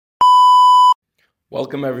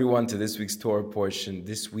Welcome everyone to this week's Torah portion.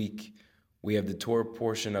 This week we have the Torah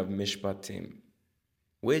portion of Mishpatim,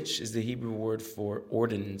 which is the Hebrew word for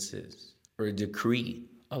ordinances or a decree,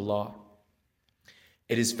 a law.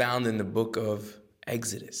 It is found in the book of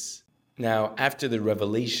Exodus. Now, after the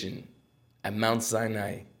revelation at Mount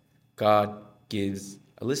Sinai, God gives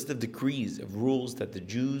a list of decrees, of rules that the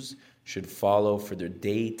Jews should follow for their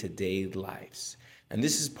day-to-day lives. And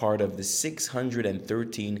this is part of the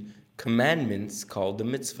 613 commandments called the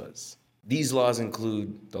mitzvahs. These laws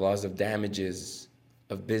include the laws of damages,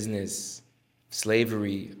 of business,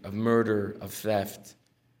 slavery, of murder, of theft,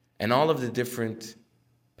 and all of the different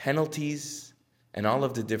penalties and all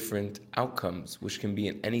of the different outcomes which can be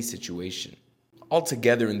in any situation.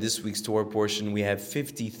 Altogether in this week's Torah portion, we have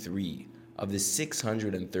 53 of the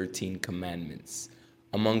 613 commandments.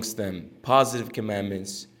 Amongst them, positive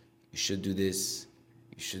commandments, you should do this,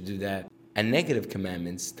 you should do that, and negative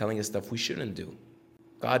commandments telling us stuff we shouldn't do.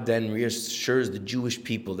 God then reassures the Jewish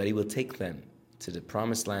people that he will take them to the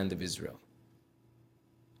promised land of Israel.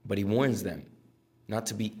 But he warns them not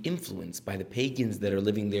to be influenced by the pagans that are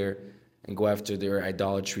living there and go after their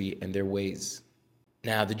idolatry and their ways.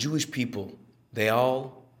 Now, the Jewish people, they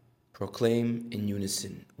all proclaim in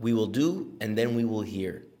unison, we will do and then we will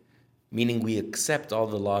hear. Meaning we accept all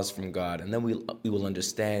the laws from God and then we will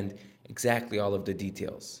understand exactly all of the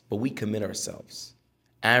details. But we commit ourselves.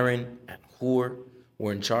 Aaron and Hur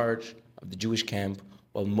were in charge of the Jewish camp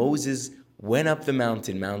while Moses went up the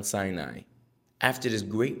mountain, Mount Sinai, after this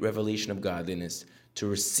great revelation of godliness to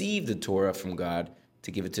receive the Torah from God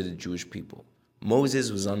to give it to the Jewish people.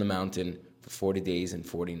 Moses was on the mountain for 40 days and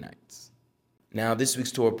 40 nights. Now, this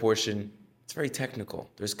week's Torah portion, it's very technical.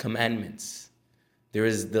 There's commandments. There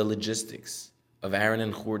is the logistics of Aaron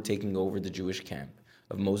and Hur taking over the Jewish camp,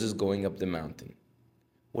 of Moses going up the mountain.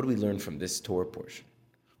 What do we learn from this Torah portion?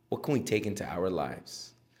 What can we take into our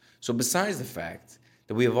lives? So besides the fact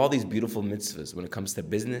that we have all these beautiful mitzvahs when it comes to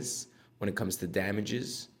business, when it comes to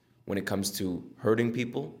damages, when it comes to hurting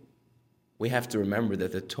people, we have to remember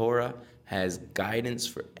that the Torah has guidance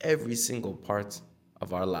for every single part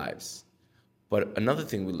of our lives. But another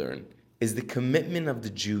thing we learn is the commitment of the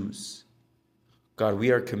Jews. God,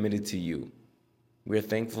 we are committed to you. We are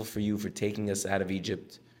thankful for you for taking us out of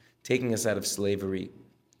Egypt, taking us out of slavery,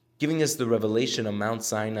 giving us the revelation of Mount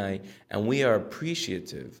Sinai, and we are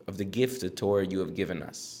appreciative of the gift of Torah you have given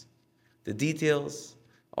us. The details,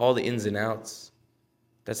 all the ins and outs,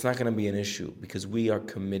 that's not going to be an issue because we are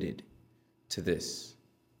committed to this.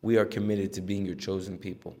 We are committed to being your chosen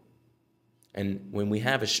people. And when we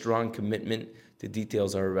have a strong commitment, the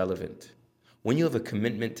details are irrelevant. When you have a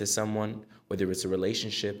commitment to someone, whether it's a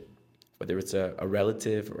relationship, whether it's a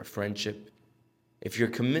relative or a friendship, if your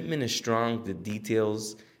commitment is strong, the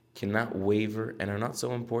details cannot waver and are not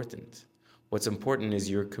so important. What's important is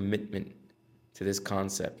your commitment to this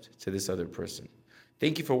concept, to this other person.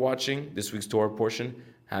 Thank you for watching this week's Torah portion.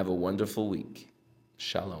 Have a wonderful week.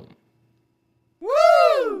 Shalom.